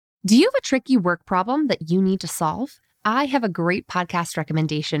Do you have a tricky work problem that you need to solve? I have a great podcast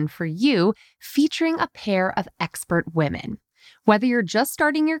recommendation for you featuring a pair of expert women. Whether you're just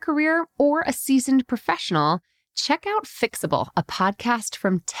starting your career or a seasoned professional, check out Fixable, a podcast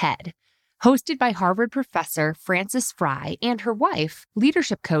from TED. Hosted by Harvard professor Frances Frei and her wife,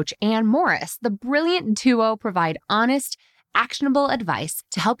 leadership coach Anne Morris, the brilliant duo provide honest, actionable advice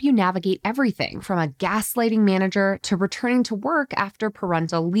to help you navigate everything from a gaslighting manager to returning to work after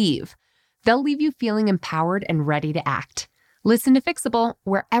parental leave. They'll leave you feeling empowered and ready to act. Listen to Fixable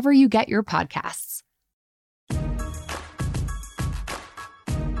wherever you get your podcasts.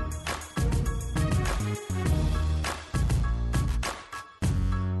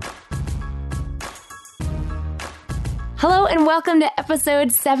 Hello and welcome to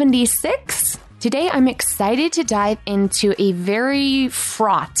episode 76. Today, I'm excited to dive into a very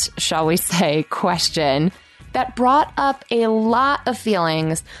fraught, shall we say, question that brought up a lot of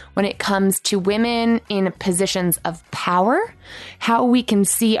feelings when it comes to women in positions of power, how we can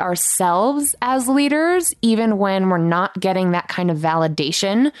see ourselves as leaders, even when we're not getting that kind of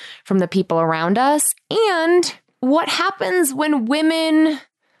validation from the people around us, and what happens when women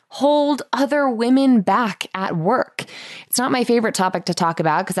hold other women back at work. It's not my favorite topic to talk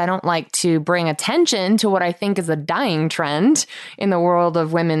about because I don't like to bring attention to what I think is a dying trend in the world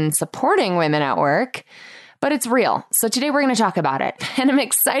of women supporting women at work, but it's real. So today we're going to talk about it, and I'm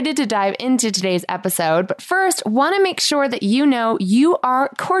excited to dive into today's episode. But first, want to make sure that you know you are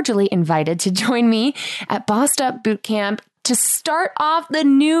cordially invited to join me at Bossed Up Bootcamp to start off the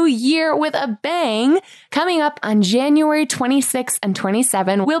new year with a bang. Coming up on January 26th and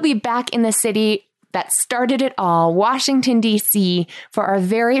 27th, we'll be back in the city that started it all, Washington, D.C., for our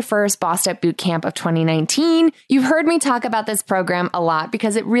very first Bossed Up Bootcamp of 2019. You've heard me talk about this program a lot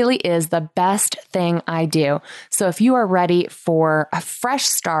because it really is the best thing I do. So if you are ready for a fresh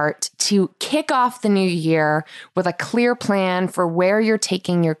start to kick off the new year with a clear plan for where you're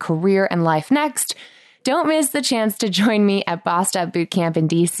taking your career and life next, don't miss the chance to join me at Bossed Up Bootcamp in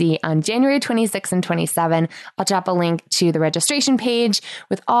DC on January 26 and 27. I'll drop a link to the registration page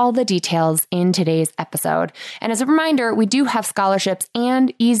with all the details in today's episode. And as a reminder, we do have scholarships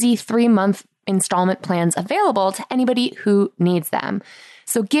and easy 3-month installment plans available to anybody who needs them.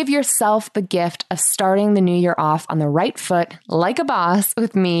 So give yourself the gift of starting the new year off on the right foot like a boss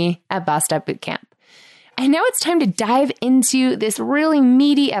with me at Bossed Up Bootcamp. And now it's time to dive into this really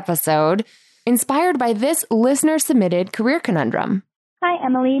meaty episode inspired by this listener-submitted career conundrum. Hi,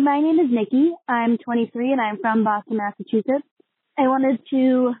 Emily. My name is Nikki. I'm 23 and I'm from Boston, Massachusetts. I wanted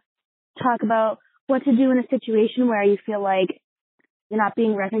to talk about what to do in a situation where you feel like you're not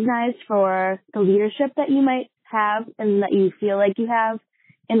being recognized for the leadership that you might have and that you feel like you have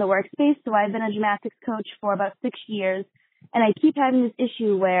in the workspace. So I've been a gymnastics coach for about 6 years, and I keep having this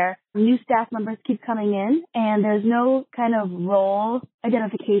issue where new staff members keep coming in and there's no kind of role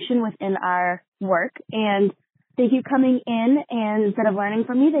identification within our work. And they keep coming in, and instead of learning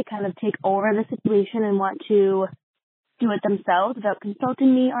from me, they kind of take over the situation and want to do it themselves without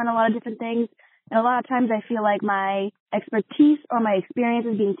consulting me on a lot of different things. And a lot of times I feel like my expertise or my experience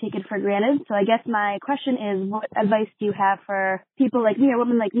is being taken for granted. So I guess my question is, what advice do you have for people like me or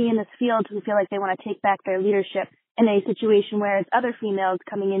women like me in this field who feel like they want to take back their leadership in a situation where it's other females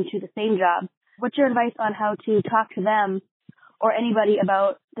coming into the same job? What's your advice on how to talk to them or anybody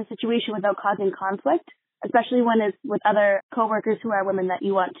about the situation without causing conflict, especially when it's with other coworkers who are women that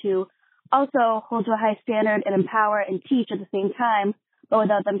you want to also hold to a high standard and empower and teach at the same time, but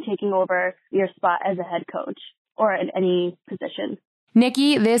without them taking over your spot as a head coach or in any position?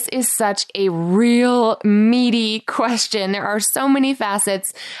 Nikki, this is such a real meaty question. There are so many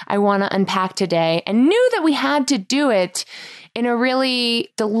facets I want to unpack today, and knew that we had to do it in a really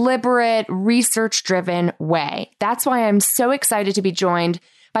deliberate, research-driven way. That's why I'm so excited to be joined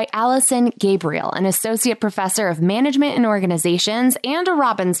by Allison Gabriel, an associate professor of management and organizations and a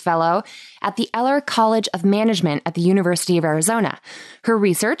Robbins Fellow at the Eller College of Management at the University of Arizona. Her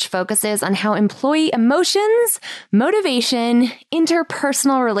research focuses on how employee emotions, motivation,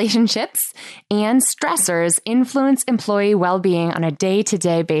 interpersonal relationships, and stressors influence employee well-being on a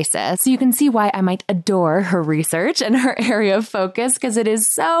day-to-day basis. So you can see why I might adore her research and her area of focus, because it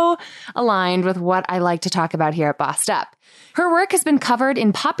is so aligned with what I like to talk about here at Bossed Up. Her work has been covered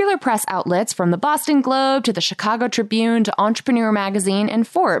in popular press outlets from the Boston Globe to the Chicago Tribune to Entrepreneur Magazine and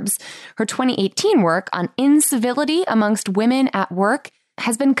Forbes. Her 2018 work on incivility amongst women at work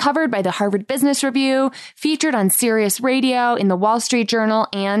has been covered by the Harvard Business Review, featured on Sirius Radio, in the Wall Street Journal,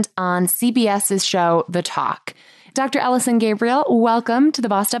 and on CBS's show, The Talk. Dr. Allison Gabriel, welcome to the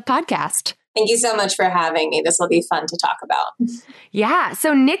Bossed Up Podcast. Thank you so much for having me. This will be fun to talk about. Yeah.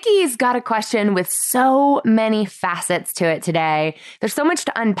 So Nikki's got a question with so many facets to it today. There's so much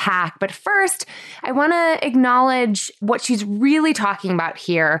to unpack. But first, I want to acknowledge what she's really talking about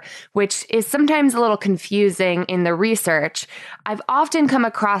here, which is sometimes a little confusing in the research. I've often come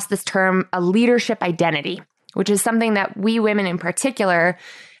across this term, a leadership identity, which is something that we women in particular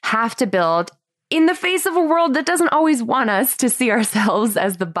have to build in the face of a world that doesn't always want us to see ourselves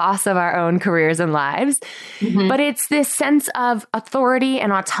as the boss of our own careers and lives. Mm-hmm. But it's this sense of authority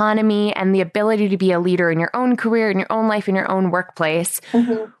and autonomy and the ability to be a leader in your own career, in your own life, in your own workplace.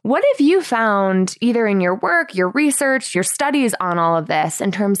 Mm-hmm. What have you found either in your work, your research, your studies on all of this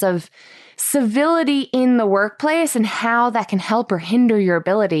in terms of civility in the workplace and how that can help or hinder your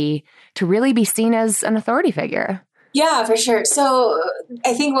ability to really be seen as an authority figure? Yeah, for sure. So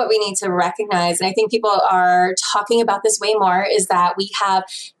I think what we need to recognize, and I think people are talking about this way more, is that we have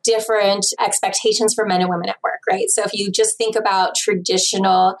different expectations for men and women at work, right? So if you just think about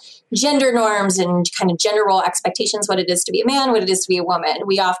traditional gender norms and kind of gender role expectations, what it is to be a man, what it is to be a woman,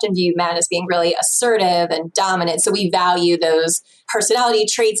 we often view men as being really assertive and dominant. So we value those personality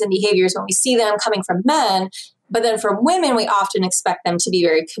traits and behaviors when we see them coming from men. But then from women, we often expect them to be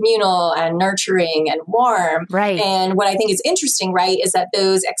very communal and nurturing and warm. Right. And what I think is interesting, right, is that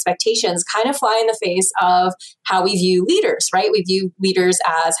those expectations kind of fly in the face of how we view leaders, right? We view leaders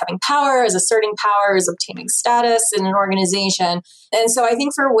as having power, as asserting power, as obtaining status in an organization. And so I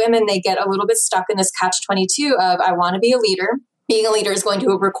think for women, they get a little bit stuck in this catch-22 of, I want to be a leader. Being a leader is going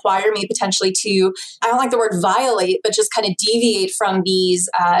to require me potentially to, I don't like the word violate, but just kind of deviate from these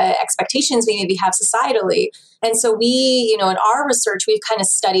expectations we maybe have societally. And so we, in our research, we've kind of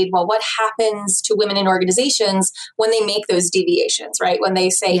studied, well, what happens to women in organizations when they make those deviations, right? When they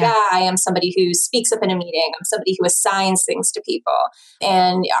say, I am somebody who speaks up in a meeting, I'm somebody who assigns things to people.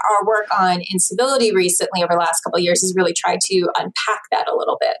 And our work on incivility recently over the last couple of years has really tried to unpack that a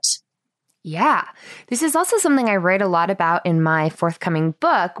little bit. Yeah. This is also something I write a lot about in my forthcoming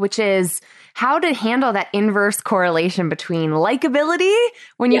book, which is how to handle that inverse correlation between likability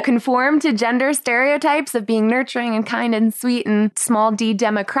when you conform to gender stereotypes of being nurturing and kind and sweet and small d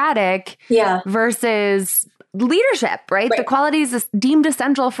democratic versus leadership, right? The qualities deemed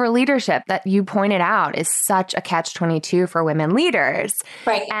essential for leadership that you pointed out is such a catch-22 for women leaders.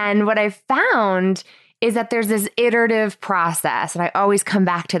 Right. And what I've found is that there's this iterative process. And I always come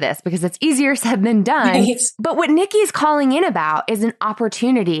back to this because it's easier said than done. Right. But what Nikki's calling in about is an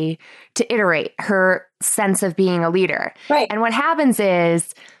opportunity to iterate her sense of being a leader. Right. And what happens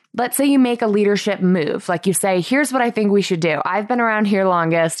is, let's say you make a leadership move. Like you say, here's what I think we should do. I've been around here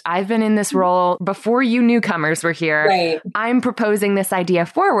longest. I've been in this role before you newcomers were here. Right. I'm proposing this idea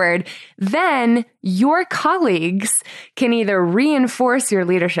forward. Then your colleagues can either reinforce your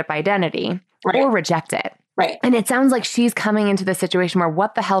leadership identity or reject it. Right. And it sounds like she's coming into the situation where,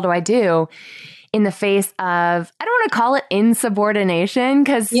 what the hell do I do in the face of, I don't want to call it insubordination,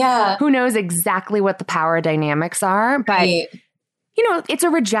 because who knows exactly what the power dynamics are, but it's a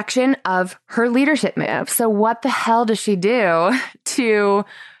rejection of her leadership move. So what the hell does she do to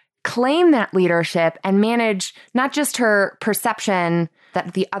claim that leadership and manage not just her perception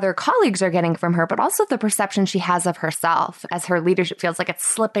that the other colleagues are getting from her, but also the perception she has of herself as her leadership feels like it's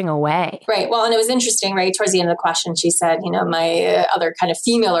slipping away. Right. Well, and it was interesting, right? Towards the end of the question, she said, my other kind of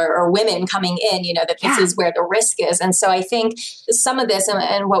female or women coming in, that this is where the risk is. And so I think some of this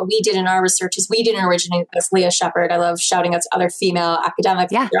and what we did in our research is we didn't originate this. Leah Shepard, I love shouting out to other female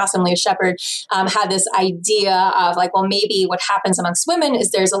academics. Yeah. You're awesome. Leah Shepard had this idea of like, well, maybe what happens amongst women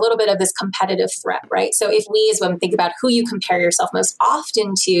is there's a little bit of this competitive threat, right? So if we as women think about who you compare yourself most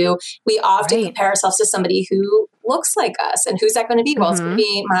often to, we often compare ourselves to somebody who looks like us. And who's that going to be? Well, it's going to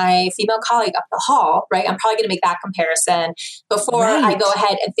be my female colleague up the hall, right? I'm probably going to make that comparison before I go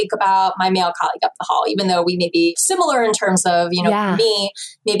ahead and think about my male colleague up the hall, even though we may be similar in terms of, for me,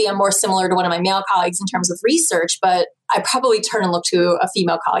 maybe I'm more similar to one of my male colleagues in terms of research, but I probably turn and look to a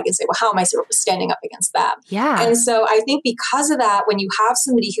female colleague and say, well, how am I standing up against them? Yeah. And so I think because of that, when you have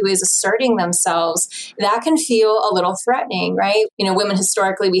somebody who is asserting themselves, that can feel a little threatening, right? Women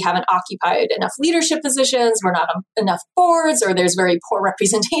historically, we haven't occupied enough leadership positions. We're not on enough boards, or there's very poor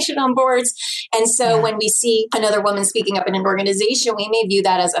representation on boards. And so when we see another woman speaking up in an organization, we may view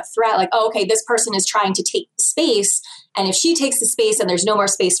that as a threat. Like, oh, okay, this person is trying to take the space. And if she takes the space, then there's no more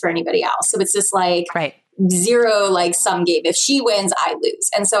space for anybody else. So it's this like zero, like sum game. If she wins, I lose.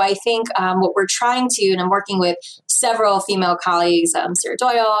 And so I think what we're trying to, and I'm working with several female colleagues, Sarah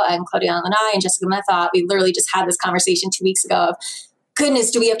Doyle and Claudia Lanai and Jessica Methot, we literally just had this conversation 2 weeks ago of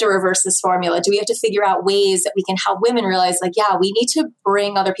goodness, do we have to reverse this formula? Do we have to figure out ways that we can help women realize, like, yeah, we need to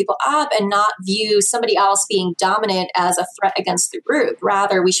bring other people up and not view somebody else being dominant as a threat against the group.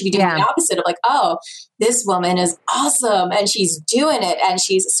 Rather, we should be doing the opposite of like, oh, this woman is awesome and she's doing it and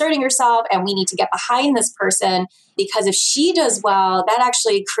she's asserting herself and we need to get behind this person, because if she does well, that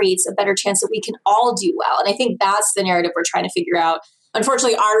actually creates a better chance that we can all do well. And I think that's the narrative we're trying to figure out.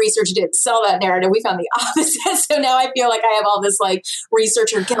 Unfortunately, our research didn't sell that narrative. We found the opposite. So now I feel like I have all this like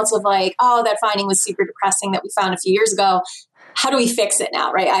researcher guilt of like, oh, that finding was super depressing that we found a few years ago. How do we fix it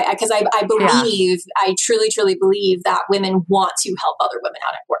now, right? Because I believe, I truly, truly believe that women want to help other women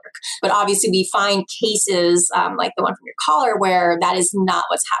out at work. But obviously we find cases like the one from your caller where that is not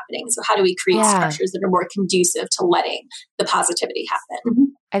what's happening. So how do we create structures that are more conducive to letting the positivity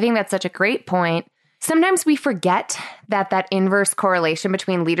happen? I think that's such a great point. Sometimes we forget that inverse correlation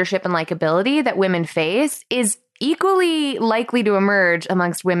between leadership and likability that women face is equally likely to emerge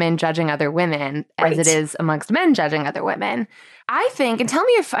amongst women judging other women as it is amongst men judging other women. I think, and tell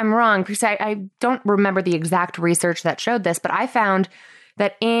me if I'm wrong, because I don't remember the exact research that showed this, but I found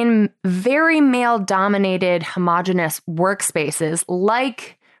that in very male-dominated, homogenous workspaces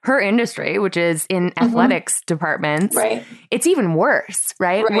like her industry, which is in athletics departments, it's even worse,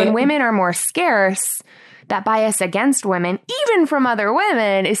 right? When women are more scarce, that bias against women, even from other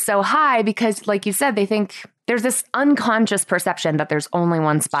women, is so high because, like you said, they think there's this unconscious perception that there's only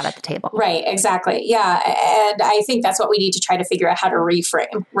one spot at the table. Right, exactly. Yeah. And I think that's what we need to try to figure out how to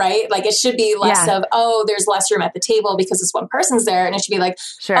reframe, right? Like it should be less of, oh, there's less room at the table because this one person's there. And it should be like,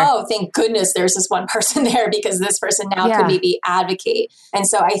 oh, thank goodness there's this one person there because this person now could maybe advocate. And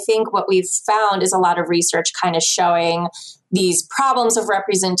so I think what we've found is a lot of research kind of showing these problems of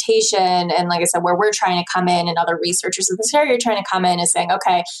representation. And like I said, where we're trying to come in and other researchers in this area are trying to come in is saying,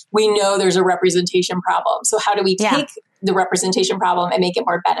 okay, we know there's a representation problem. So how do we take the representation problem and make it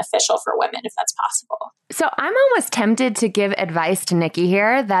more beneficial for women if that's possible? So I'm almost tempted to give advice to Nikki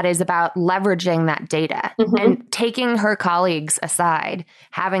here that is about leveraging that data and taking her colleagues aside,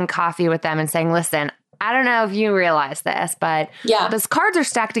 having coffee with them and saying, listen, I don't know if you realize this, but those cards are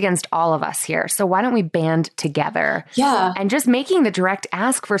stacked against all of us here. So why don't we band together? And just making the direct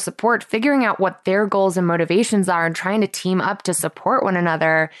ask for support, figuring out what their goals and motivations are and trying to team up to support one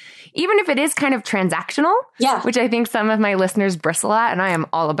another, even if it is kind of transactional, which I think some of my listeners bristle at, and I am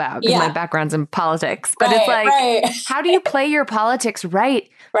all about because my background's in politics. But it's like, how do you play your politics right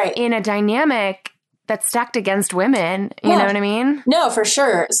in a dynamic that's stacked against women? You know what I mean? No, for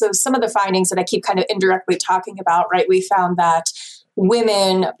sure. So some of the findings that I keep kind of indirectly talking about, right? We found that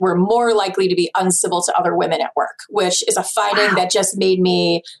women were more likely to be uncivil to other women at work, which is a finding that just made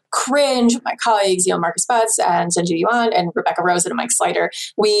me cringe. My colleagues, Marcus Butts and Sanju Yuan and Rebecca Rosen and Mike Slider,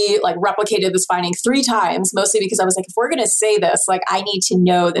 we like replicated this finding 3 times, mostly because I was like, if we're going to say this, like I need to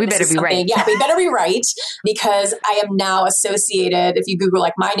know that we this better is be something. right. Yeah, we better be right, because I am now associated, if you Google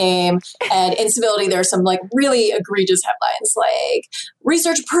like my name and incivility, there's some like really egregious headlines like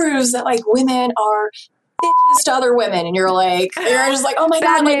research proves that like women are bitches to other women, and you're just like, oh my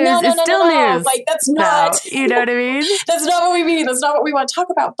God, like, no, news. Like that's not, you know what I mean? That's not what we mean. That's not what we want to talk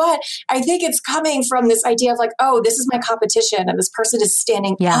about. But I think it's coming from this idea of like, oh, this is my competition and this person is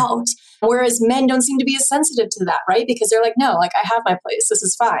standing out. Whereas men don't seem to be as sensitive to that, right? Because they're like, no, like I have my place. This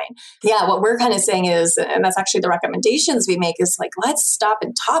is fine. Yeah. What we're kind of saying is, and that's actually the recommendations we make, is like, let's stop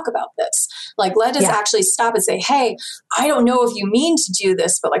and talk about this. Like, let us actually stop and say, hey, I don't know if you mean to do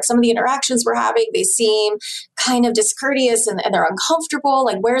this, but like some of the interactions we're having, they seem kind of discourteous and they're uncomfortable.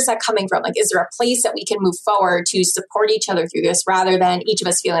 Like, where's that coming from? Like, is there a place that we can move forward to support each other through this rather than each of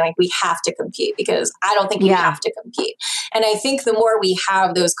us feeling like we have to compete? Because I don't think we have to compete. And I think the more we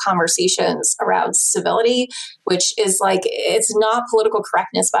have those conversations around civility, which is like, it's not political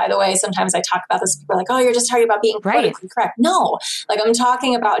correctness, by the way. Sometimes I talk about this, people are like, oh, you're just talking about being politically correct. No, like I'm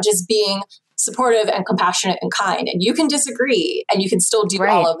talking about just being supportive and compassionate and kind. And you can disagree and you can still do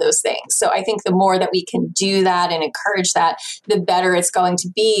all of those things. So I think the more that we can do that and encourage that, the better it's going to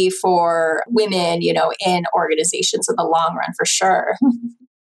be for women, in organizations in the long run, for sure.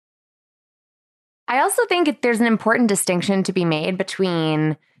 I also think there's an important distinction to be made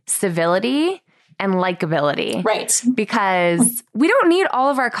between civility and likability. Right. Because we don't need all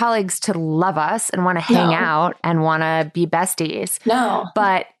of our colleagues to love us and want to hang out and want to be besties. No.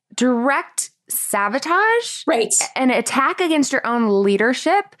 But direct sabotage and attack against your own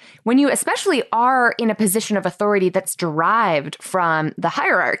leadership when you especially are in a position of authority that's derived from the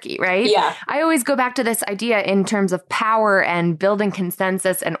hierarchy, right? Yeah. I always go back to this idea in terms of power and building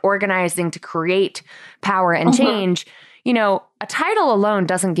consensus and organizing to create power and change. a title alone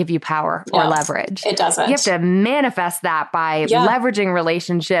doesn't give you power or leverage. It doesn't. You have to manifest that by leveraging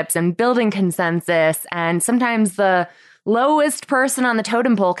relationships and building consensus. And sometimes the lowest person on the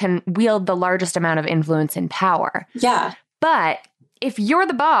totem pole can wield the largest amount of influence and power. Yeah. But if you're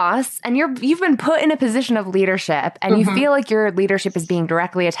the boss and you've been put in a position of leadership and you feel like your leadership is being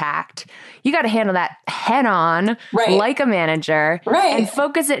directly attacked, you got to handle that head on, like a manager, and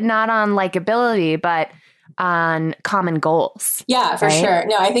focus it not on likability, but on common goals. Yeah, for sure.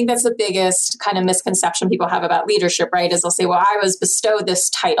 No, I think that's the biggest kind of misconception people have about leadership, right? Is they'll say, well, I was bestowed this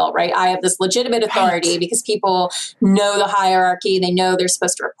title, right? I have this legitimate authority because people know the hierarchy. They know they're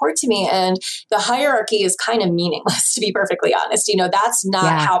supposed to report to me. And the hierarchy is kind of meaningless, to be perfectly honest. That's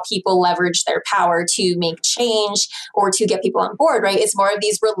not how people leverage their power to make change or to get people on board, right? It's more of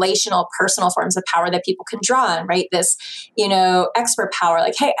these relational, personal forms of power that people can draw on, right? This, expert power,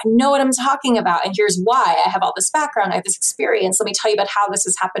 like, hey, I know what I'm talking about. And here's why. I have all this background, I have this experience. Let me tell you about how this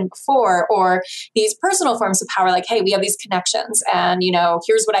has happened before. Or these personal forms of power, like, hey, we have these connections and,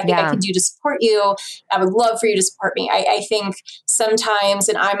 here's what I think I can do to support you. I would love for you to support me. I think sometimes,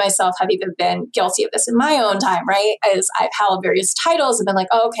 and I myself have even been guilty of this in my own time, right? As I've held various titles and been like,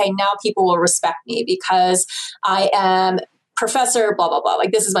 oh, okay, now people will respect me because I am professor, blah, blah, blah.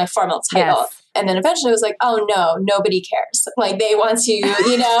 Like, this is my formal title. Yes. And then eventually it was like, oh no, nobody cares. Like, they want to,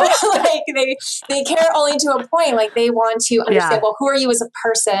 like they care only to a point. Like, they want to understand, well, who are you as a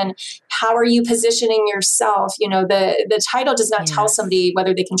person? How are you positioning yourself? The title does not tell somebody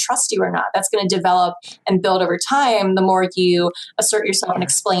whether they can trust you or not. That's going to develop and build over time. The more you assert yourself and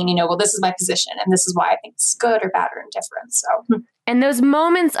explain, well, this is my position and this is why I think it's good or bad or indifferent. So. And those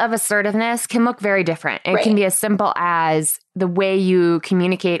moments of assertiveness can look very different. It can be as simple as the way you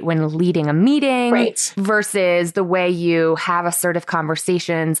communicate when leading a meeting versus the way you have assertive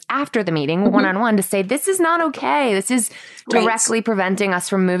conversations after the meeting, one-on-one, to say, this is not okay. This is directly preventing us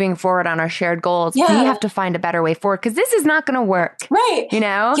from moving forward on our shared goals. We have to find a better way forward because this is not going to work. Right.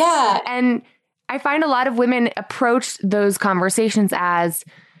 Yeah. And I find a lot of women approach those conversations as,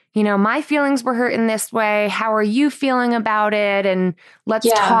 my feelings were hurt in this way. How are you feeling about it? And let's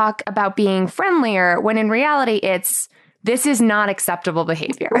talk about being friendlier. When in reality, this is not acceptable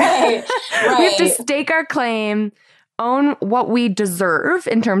behavior. Right. We have to stake our claim, own what we deserve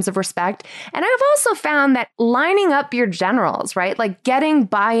in terms of respect. And I've also found that lining up your generals, right? Like getting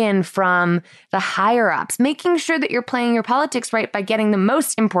buy-in from the higher ups, making sure that you're playing your politics right by getting the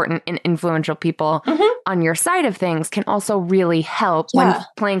most important and influential people on your side of things can also really help when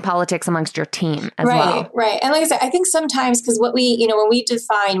playing politics amongst your team as well. Right. And like I said, I think sometimes, because what we, when we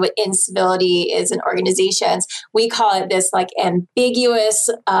define what incivility is in organizations, we call it this like ambiguous,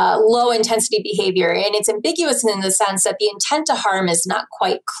 low intensity behavior. And it's ambiguous in the sense that the intent to harm is not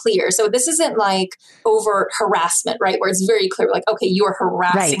quite clear. So this isn't like overt harassment, right? Where it's very clear, like, okay, you're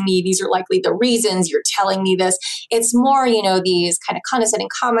harassing me. These are likely the reasons you're telling me this. It's more, these kind of condescending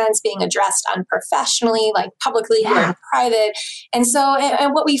comments being addressed unprofessionally, like publicly or in private. And so,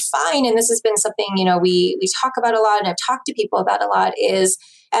 and what we find, and this has been something, we talk about a lot and I've talked to people about a lot, is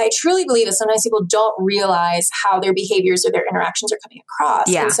I truly believe that sometimes people don't realize how their behaviors or their interactions are coming across.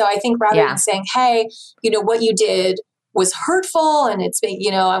 Yeah. And so I think rather than saying, hey, what you did was hurtful and it's been,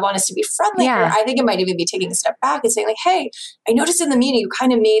 I want us to be friendly. I think it might even be taking a step back and saying like, hey, I noticed in the meeting you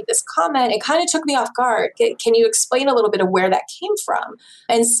kind of made this comment. It kind of took me off guard. Can you explain a little bit of where that came from?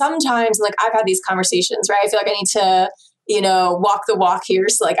 And sometimes, like, I've had these conversations, right? I feel like I need to walk the walk here.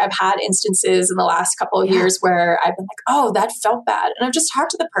 So like I've had instances in the last couple of years where I've been like, oh, that felt bad. And I've just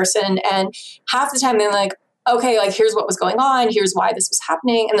talked to the person and half the time they're like, okay, like here's what was going on. Here's why this was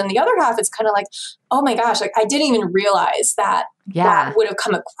happening. And then the other half, it's kind of like, oh my gosh, like I didn't even realize that that would have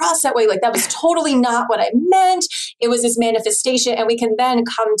come across that way. Like that was totally not what I meant. It was this manifestation. And we can then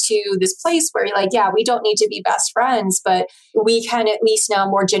come to this place where you're like, yeah, we don't need to be best friends, but we can at least now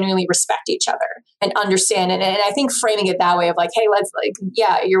more genuinely respect each other and understand. And I think framing it that way of like, hey, let's like,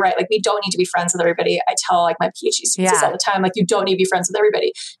 yeah, you're right. Like we don't need to be friends with everybody. I tell like my PhD students all the time, like you don't need to be friends with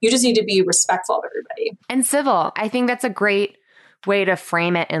everybody. You just need to be respectful of everybody. And civil. I think that's a great way to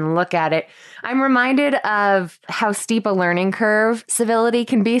frame it and look at it. I'm reminded of how steep a learning curve civility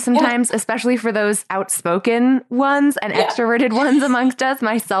can be sometimes, especially for those outspoken ones and extroverted ones amongst us,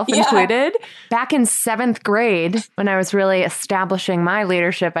 myself included. Back in 7th grade, when I was really establishing my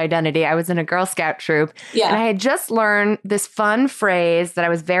leadership identity, I was in a Girl Scout troop. And I had just learned this fun phrase that I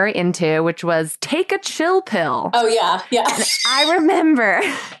was very into, which was take a chill pill. Oh, yeah. Yeah. And I remember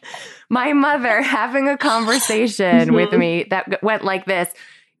my mother having a conversation with me that went like this.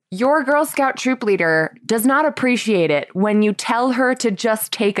 Your Girl Scout troop leader does not appreciate it when you tell her to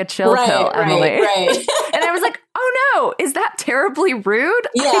just take a chill pill, Emily. Right. And I was like, oh oh, is that terribly rude?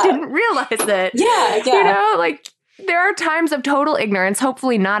 Yeah. I didn't realize it. Yeah. You know, like there are times of total ignorance,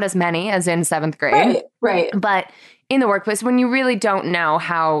 hopefully not as many as in 7th grade. Right. But in the workplace, when you really don't know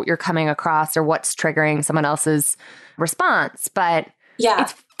how you're coming across or what's triggering someone else's response. But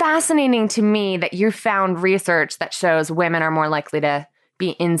it's fascinating to me that you found research that shows women are more likely to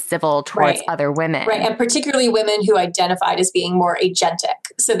be incivil towards other women. Right. And particularly women who identified as being more agentic.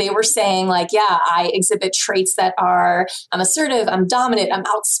 So they were saying like, yeah, I exhibit traits that are, I'm assertive, I'm dominant, I'm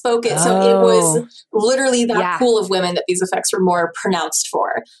outspoken. So it was literally that pool of women that these effects were more pronounced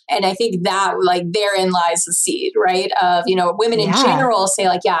for. And I think that like therein lies the seed, right? Of, you know, women in general say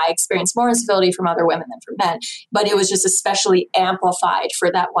like, yeah, I experience more incivility from other women than from men, but it was just especially amplified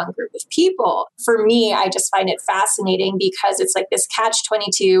for that one group of people. For me, I just find it fascinating because it's like this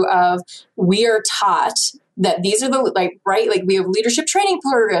catch-22 of we are taught that these are the, like, right? Like we have leadership training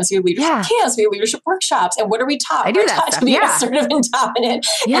programs, we have leadership camps, we have leadership workshops. And what are we taught? We're taught to be assertive and dominant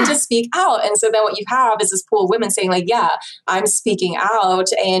and to speak out. And so then what you have is this pool of women saying like, yeah, I'm speaking out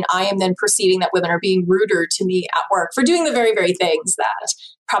and I am then perceiving that women are being ruder to me at work for doing the very, very things that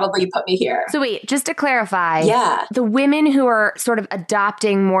probably put me here. So wait, just to clarify, the women who are sort of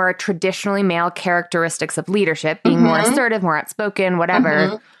adopting more traditionally male characteristics of leadership, being more assertive, more outspoken,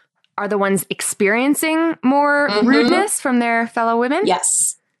 whatever, are the ones experiencing more rudeness from their fellow women?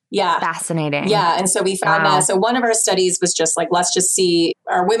 Yes. Yeah. Fascinating. Yeah. And so we found that. So one of our studies was just like, let's just see,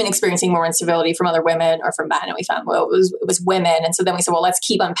 are women experiencing more incivility from other women or from men? And we found, well, it was women. And so then we said, well, let's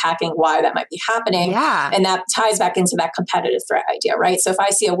keep unpacking why that might be happening. Yeah. And that ties back into that competitive threat idea, right? So if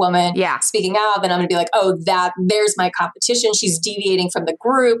I see a woman speaking out, then I'm going to be like, oh, there's my competition. She's deviating from the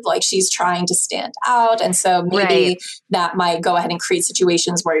group. Like she's trying to stand out. And so maybe that might go ahead and create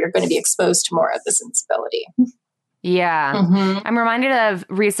situations where you're going to be exposed to more of this incivility. Yeah. I'm reminded of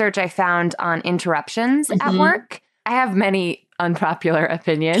research I found on interruptions at work. I have many unpopular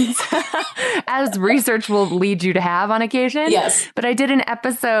opinions, as research will lead you to have on occasion. Yes. But I did an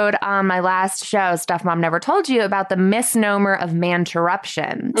episode on my last show, Stuff Mom Never Told You, about the misnomer of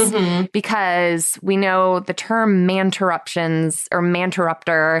manterruptions, because we know the term manterruptions or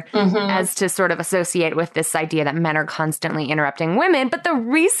manterrupter as to sort of associate with this idea that men are constantly interrupting women. But the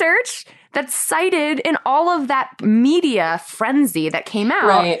research that's cited in all of that media frenzy that came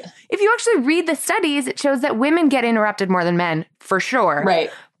out, if you actually read the studies, it shows that women get interrupted more than men, for sure. Right.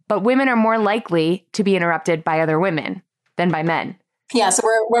 But women are more likely to be interrupted by other women than by men. Yeah, so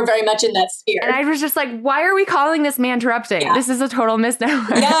we're very much in that sphere. And I was just like, why are we calling this manterrupting? This is a total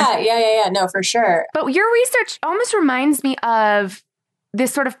misnomer. Yeah. No, for sure. But your research almost reminds me of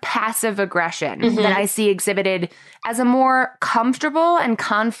this sort of passive aggression that I see exhibited as a more comfortable and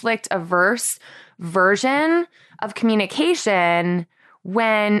conflict-averse version of communication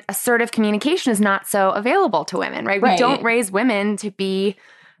when assertive communication is not so available to women, right? We don't raise women to be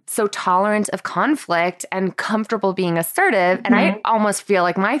so tolerant of conflict and comfortable being assertive. And I almost feel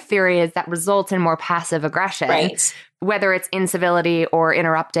like my theory is that results in more passive aggression. Right. Whether it's incivility or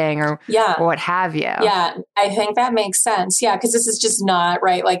interrupting or what have you. Yeah, I think that makes sense. Yeah, because this is just not,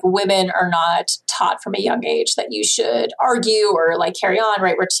 right? Like women are not taught from a young age that you should argue or like carry on,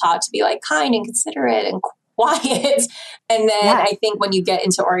 right? We're taught to be like kind and considerate and quiet. And then I think when you get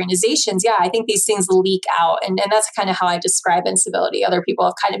into organizations, I think these things leak out. And that's kind of how I describe incivility. Other people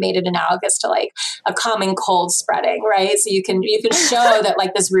have kind of made it analogous to like a common cold spreading, right? So you can show that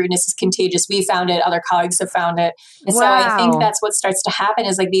like this rudeness is contagious. We found it. Other colleagues have found it. And so I think that's what starts to happen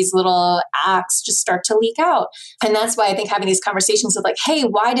is like these little acts just start to leak out. And that's why I think having these conversations of like, hey,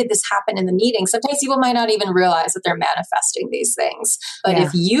 why did this happen in the meeting? Sometimes people might not even realize that they're manifesting these things. But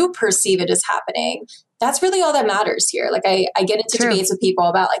if you perceive it as happening, that's really all that matters here. Like I get into debates with people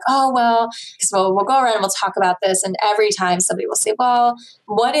about like, oh, well, because we'll go around and we'll talk about this. And every time somebody will say, well,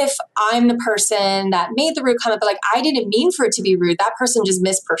 what if I'm the person that made the rude comment, but like, I didn't mean for it to be rude. That person just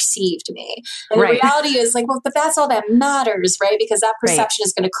misperceived me. And the reality is like, well, but that's all that matters, right? Because that perception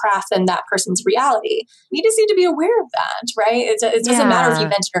is going to craft then that person's reality. You just need to be aware of that, right? It doesn't matter if you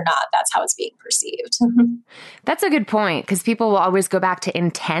meant it or not. That's how it's being perceived. That's a good point because people will always go back to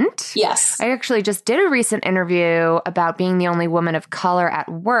intent. Yes. I actually just did a recent interview about being the only woman of color at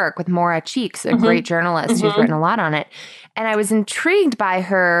work with Maura Cheeks, a great journalist who's written a lot on it. And I was intrigued by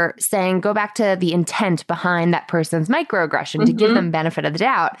her saying, go back to the intent behind that person's microaggression to give them benefit of the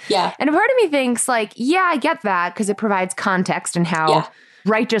doubt. Yeah. And a part of me thinks like, yeah, I get that because it provides context and how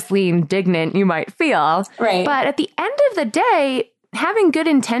righteously indignant you might feel. Right. But at the end of the day, having good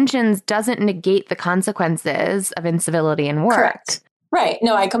intentions doesn't negate the consequences of incivility in work. Correct. Right.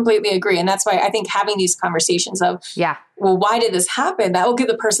 No, I completely agree. And that's why I think having these conversations of, well, why did this happen? That will give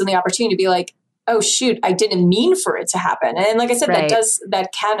the person the opportunity to be like, oh shoot, I didn't mean for it to happen. And like I said, that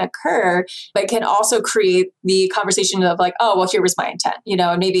can occur, but can also create the conversation of like, oh, well, here was my intent.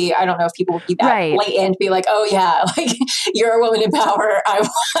 And maybe, I don't know if people would be that blatant, be like, oh yeah, like you're a woman in power.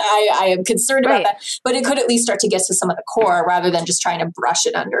 I am concerned about that. But it could at least start to get to some of the core rather than just trying to brush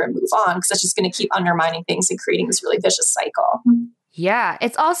it under and move on, because that's just going to keep undermining things and creating this really vicious cycle. Yeah.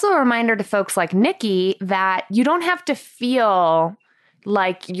 It's also a reminder to folks like Nikki that you don't have to feel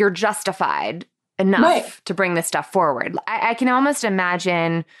like you're justified enough to bring this stuff forward. I can almost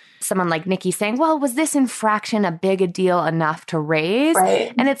imagine someone like Nikki saying, well, was this infraction a big a deal enough to raise?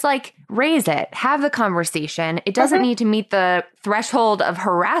 And it's like, raise it, have the conversation. It doesn't need to meet the threshold of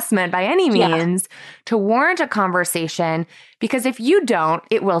harassment by any means to warrant a conversation, because if you don't,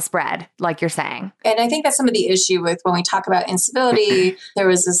 it will spread, like you're saying. And I think that's some of the issue with when we talk about incivility. There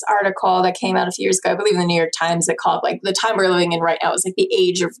was this article that came out a few years ago, I believe in the New York Times, that called like the time we're living in right now is like the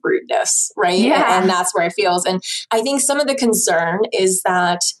age of rudeness, right? And that's where it feels. And I think some of the concern is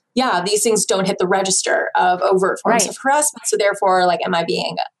that these things don't hit the register of overt forms of harassment. So therefore, like, am I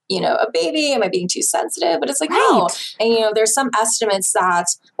being, a baby? Am I being too sensitive? But it's like, no. And, there's some estimates that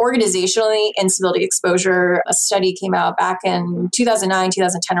organizationally, incivility exposure, a study came out back in 2009,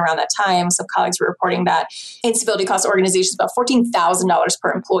 2010, around that time. Some colleagues were reporting that incivility costs organizations about $14,000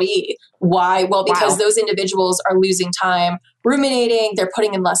 per employee. Why? Well, because those individuals are losing time ruminating, they're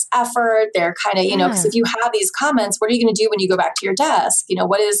putting in less effort, they're kind of, because if you have these comments, what are you going to do when you go back to your desk?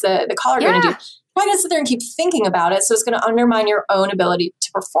 What is the caller going to do? You're going to sit there and keep thinking about it. So it's going to undermine your own ability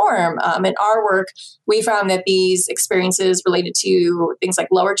to perform. In our work, we found that these experiences related to things like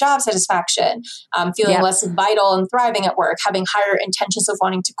lower job satisfaction, feeling less vital and thriving at work, having higher intentions of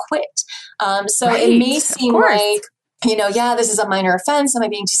wanting to quit. So it may seem like, this is a minor offense. Am I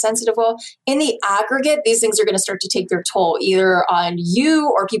being too sensitive? Well, in the aggregate, these things are going to start to take their toll either on you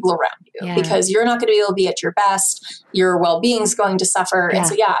or people around you, because you're not going to be able to be at your best. Your well-being is going to suffer. And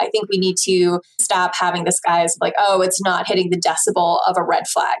so, I think we need to stop having this guise like, oh, it's not hitting the decibel of a red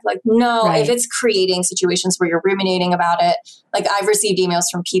flag. Like, no, if it's creating situations where you're ruminating about it, like I've received emails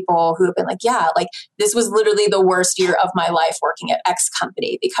from people who have been like, this was literally the worst year of my life working at X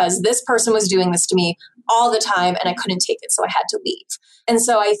company because this person was doing this to me all the time and I couldn't take it. So I had to leave. And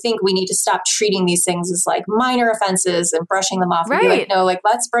so I think we need to stop treating these things as like minor offenses and brushing them off and be like, no, like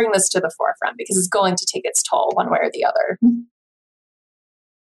let's bring this to the forefront because it's going to take its toll one way or the other.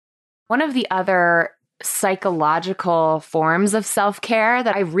 One of the other psychological forms of self-care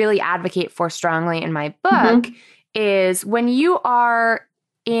that I really advocate for strongly in my book is when you are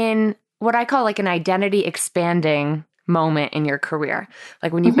in what I call like an identity expanding moment in your career.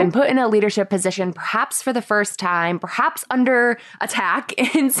 Like when you've been put in a leadership position, perhaps for the first time, perhaps under attack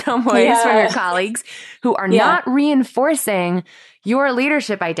in some ways from your colleagues who are not reinforcing your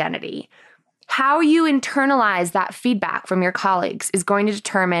leadership identity. How you internalize that feedback from your colleagues is going to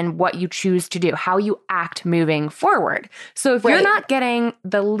determine what you choose to do, how you act moving forward. So if you're not getting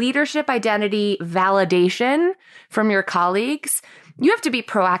the leadership identity validation from your colleagues, you have to be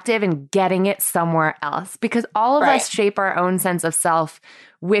proactive in getting it somewhere else, because all of us shape our own sense of self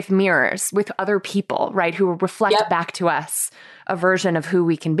with mirrors, with other people, right, who reflect back to us a version of who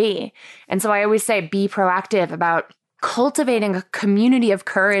we can be. And so I always say, be proactive about cultivating a community of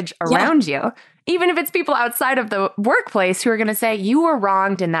courage around you, even if it's people outside of the workplace who are going to say you were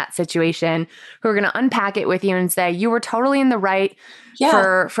wronged in that situation, who are going to unpack it with you and say you were totally in the right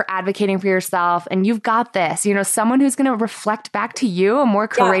for advocating for yourself and you've got this, someone who's going to reflect back to you a more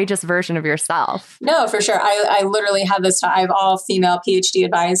courageous version of yourself. No, for sure. I literally have this, I have all female PhD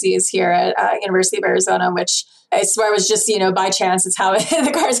advisees here at University of Arizona, which I swear was just, by chance, it's how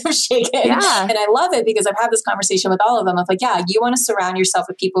the cards have shaken. Yeah. And I love it because I've had this conversation with all of them of like, you want to surround yourself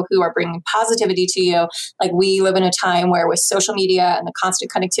with people who are bringing positivity to you. Like we live in a time where with social media and the constant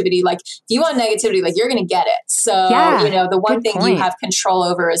connectivity, like if you want negativity, like you're going to get it. So, the one thing you have control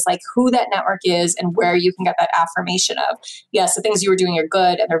over is like who that network is and where you can get that affirmation of, yes, the things you were doing are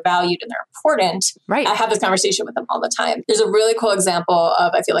good and they're valued and they're important. Right. I have this conversation with them all the time. There's a really cool example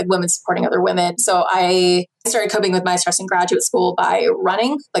of, I feel like women supporting other women. So I started coping with my stress in graduate school by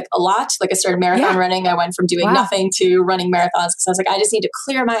running like a lot. Like I started marathon running. I went from doing nothing to running marathons because I was like, I just need to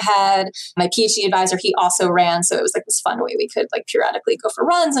clear my head. My PhD advisor, he also ran. So it was like this fun way we could like periodically go for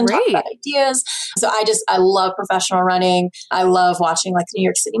runs and talk about ideas. So I love professional running. I love watching like the New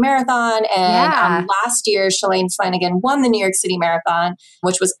York City Marathon. And last year, Shalane Flanagan won the New York City Marathon,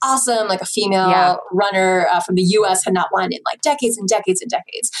 which was awesome. Like a female runner from the US had not won in like decades and decades and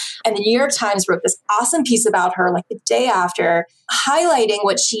decades. And the New York Times wrote this awesome piece about her like the day after, highlighting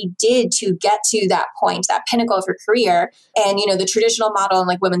what she did to get to that point, that pinnacle of her career. And, the traditional model in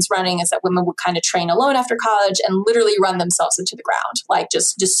like women's running is that women would kind of train alone after college and literally run themselves into the ground, like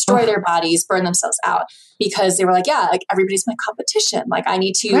just destroy their bodies, burn themselves out, because they were like, yeah, like everybody's my competition. Like I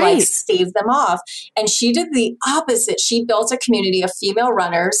need to like stave them off. And she did the opposite. She built a community of female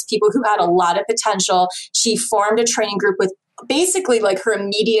runners, people who had a lot of potential. She formed a training group with basically like her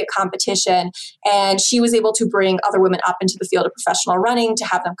immediate competition. And she was able to bring other women up into the field of professional running to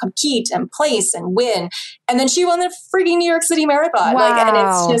have them compete and place and win. And then she won the freaking New York City Marathon. Wow. Like, and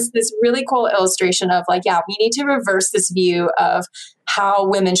it's just this really cool illustration of like, yeah, we need to reverse this view of how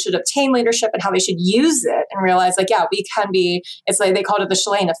women should obtain leadership and how they should use it, and realize like, yeah, we can be, it's like they called it the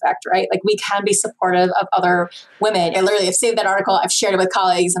Shalane effect, right? Like we can be supportive of other women. I literally have saved that article. I've shared it with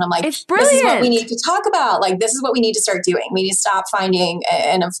colleagues and I'm like, it's brilliant. This is what we need to talk about. Like, this is what we need to start doing. We need to stop finding,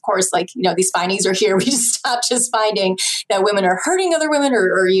 and of course, like, these findings are here. We just stop just finding that women are hurting other women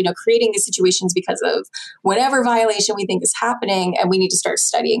or creating these situations because of whatever violation we think is happening. And we need to start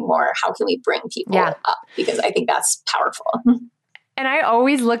studying more. How can we bring people up? Because I think that's powerful. And I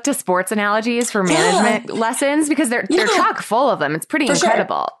always look to sports analogies for management lessons because they're chock full of them. It's pretty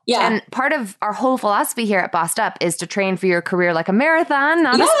incredible. Sure. Yeah. And part of our whole philosophy here at Bossed Up is to train for your career like a marathon,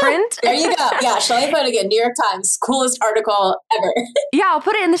 not a sprint. There you go. Yeah. Shall I put it again? New York Times, coolest article ever. Yeah. I'll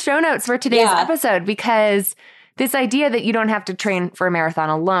put it in the show notes for today's episode, because this idea that you don't have to train for a marathon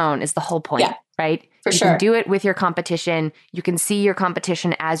alone is the whole point, right? For sure. You can do it with your competition. You can see your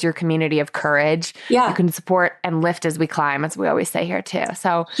competition as your community of courage. Yeah. You can support and lift as we climb, as we always say here too.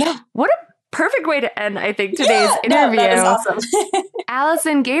 So what a perfect way to end, I think, today's interview. That is awesome.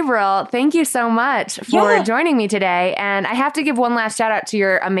 Allison Gabriel, thank you so much for joining me today. And I have to give one last shout out to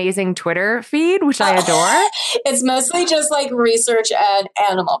your amazing Twitter feed, which I adore. It's mostly just like research and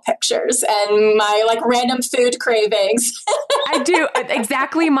animal pictures and my like random food cravings. I do.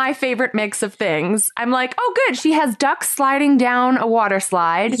 Exactly my favorite mix of things. I'm like, oh, good. She has ducks sliding down a water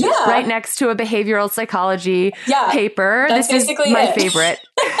slide right next to a behavioral psychology paper. That's this basically is my favorite.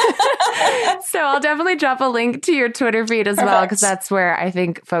 So I'll definitely drop a link to your Twitter feed as well, because that's where I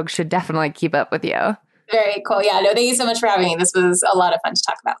think folks should definitely keep up with you. Very cool. Yeah, no, thank you so much for having me. This was a lot of fun to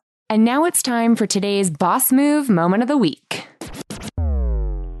talk about. And now it's time for today's Boss Move Moment of the Week.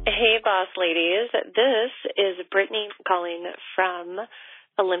 Hey, boss ladies. This is Brittany calling from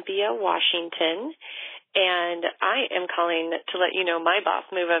Olympia, Washington. And I am calling to let you know my boss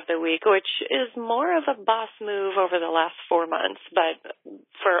move of the week, which is more of a boss move over the last 4 months, but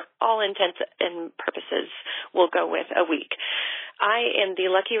for all intents and purposes, we'll go with a week. I am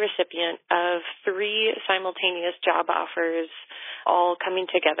the lucky recipient of 3 simultaneous job offers all coming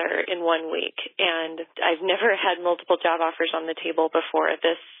together in 1 week. And I've never had multiple job offers on the table before.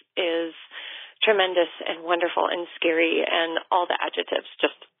 This is tremendous and wonderful and scary and all the adjectives,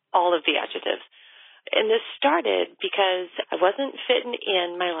 just all of the adjectives. And this started because I wasn't fitting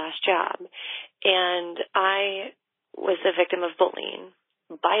in my last job, and I was the victim of bullying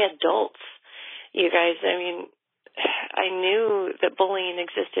by adults. You guys, I mean, I knew that bullying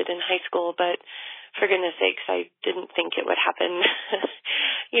existed in high school, but for goodness sakes, I didn't think it would happen,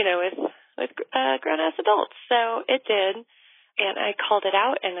 with grown-ass adults. So it did, and I called it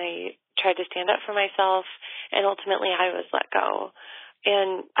out, and I tried to stand up for myself, and ultimately I was let go.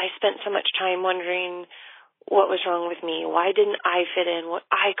 And I spent so much time wondering what was wrong with me. Why didn't I fit in? What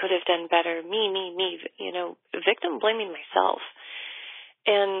I could have done better. Me, victim blaming myself.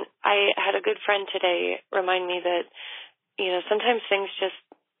 And I had a good friend today remind me that, sometimes things just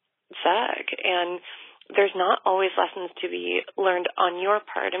suck. And there's not always lessons to be learned on your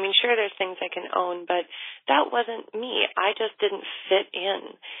part. I mean, sure, there's things I can own, but that wasn't me. I just didn't fit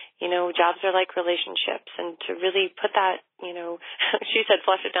in. Jobs are like relationships, and to really put that, she said,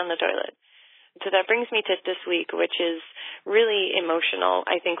 flush it down the toilet. So that brings me to this week, which is really emotional,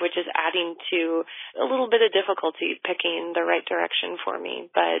 I think, which is adding to a little bit of difficulty picking the right direction for me.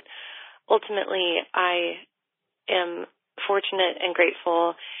 But ultimately, I am fortunate and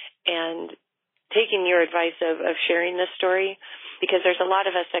grateful and taking your advice of sharing this story, because there's a lot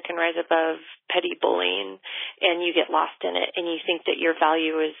of us that can rise above petty bullying, and you get lost in it, and you think that your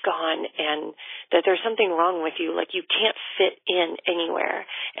value is gone and that there's something wrong with you, like you can't fit in anywhere,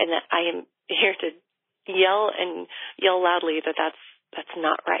 and that I am here to yell loudly that that's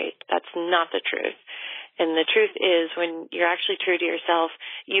not right. That's not the truth. And the truth is, when you're actually true to yourself,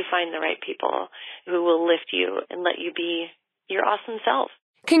 you find the right people who will lift you and let you be your awesome self.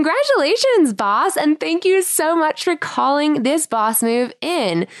 Congratulations, boss, and thank you so much for calling this boss move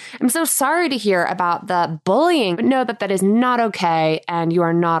in. I'm so sorry to hear about the bullying, but know that that is not okay and you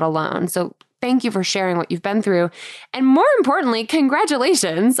are not alone. So thank you for sharing what you've been through. And more importantly,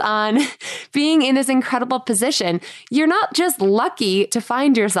 congratulations on being in this incredible position. You're not just lucky to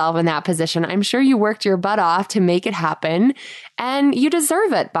find yourself in that position. I'm sure you worked your butt off to make it happen, and you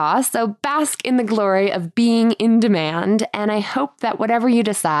deserve it, boss. So bask in the glory of being in demand. And I hope that whatever you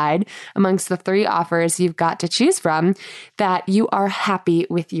decide amongst the 3 offers you've got to choose from, that you are happy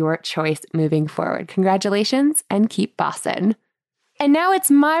with your choice moving forward. Congratulations and keep bossin'. And now it's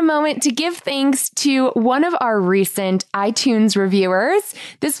my moment to give thanks to one of our recent iTunes reviewers.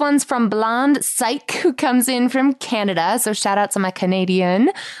 This one's from Blonde Psych, who comes in from Canada. So shout out to my Canadian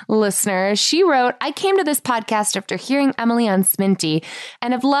listeners. She wrote, I came to this podcast after hearing Emily on Sminty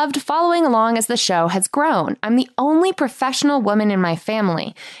and have loved following along as the show has grown. I'm the only professional woman in my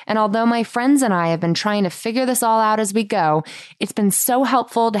family. And although my friends and I have been trying to figure this all out as we go, it's been so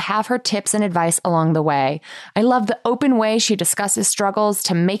helpful to have her tips and advice along the way. I love the open way she discusses struggles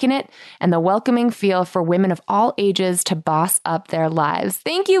to making it and the welcoming feel for women of all ages to boss up their lives.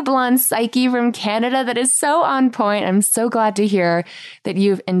 Thank you, Blonde Psyche from Canada. That is so on point. I'm so glad to hear that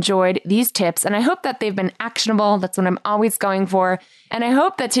you've enjoyed these tips, and I hope that they've been actionable. That's what I'm always going for. And I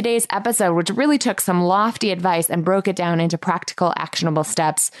hope that today's episode, which really took some lofty advice and broke it down into practical, actionable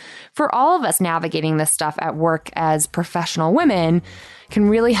steps for all of us navigating this stuff at work as professional women, can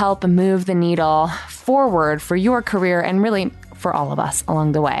really help move the needle forward for your career and really for all of us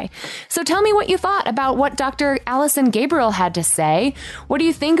along the way. So tell me what you thought about what Dr. Allison Gabriel had to say. What do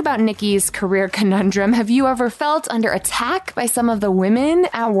you think about Nikki's career conundrum? Have you ever felt under attack by some of the women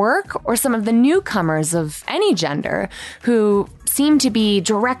at work or some of the newcomers of any gender who seem to be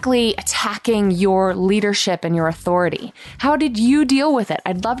directly attacking your leadership and your authority? How did you deal with it?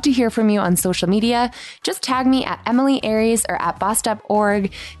 I'd love to hear from you on social media. Just tag me at Emily Aries or at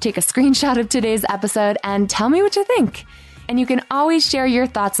bossedup.org. Take a screenshot of today's episode and tell me what you think. And you can always share your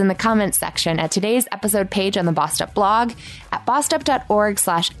thoughts in the comments section at today's episode page on the Bossed Up blog at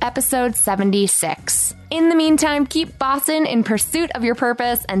bossedup.org/episode 76. In the meantime, keep bossing in pursuit of your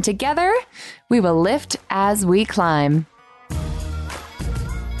purpose, and together we will lift as we climb.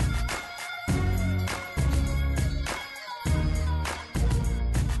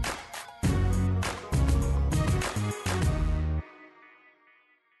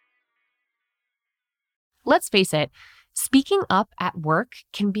 Let's face it, speaking up at work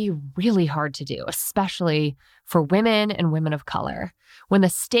can be really hard to do, especially for women and women of color. When the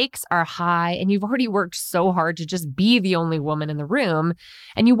stakes are high and you've already worked so hard to just be the only woman in the room,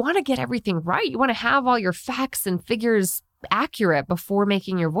 and you want to get everything right, you want to have all your facts and figures accurate before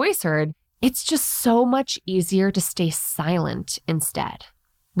making your voice heard, it's just so much easier to stay silent instead.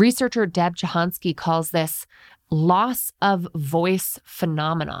 Researcher Deb Jahansky calls this loss of voice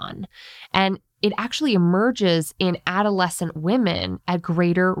phenomenon. And it actually emerges in adolescent women at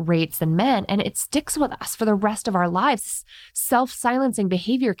greater rates than men, and it sticks with us for the rest of our lives. Self-silencing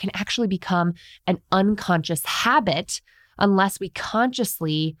behavior can actually become an unconscious habit unless we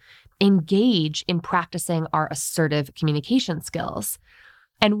consciously engage in practicing our assertive communication skills.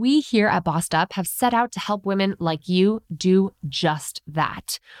 And we here at Bossed Up have set out to help women like you do just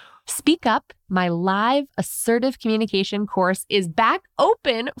that. Speak Up, my live assertive communication course, is back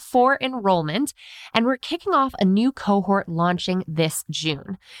open for enrollment, and we're kicking off a new cohort launching this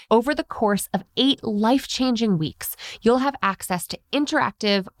June. Over the course of 8 life-changing weeks, you'll have access to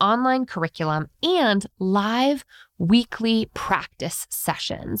interactive online curriculum and live weekly practice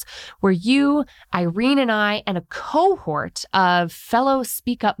sessions where you, Irene, and I, and a cohort of fellow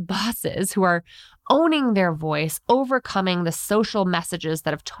Speak Up bosses who are owning their voice, overcoming the social messages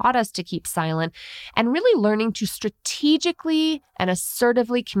that have taught us to keep silent, and really learning to strategically and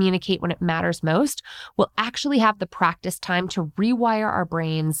assertively communicate when it matters most, will actually have the practice time to rewire our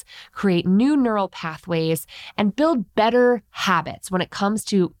brains, create new neural pathways, and build better habits when it comes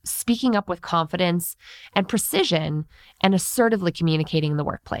to speaking up with confidence and precision and assertively communicating in the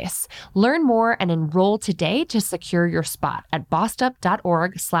workplace. Learn more and enroll today to secure your spot at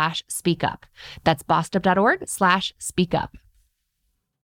bossedup.org/speakup. That's bossedup.org/speakup.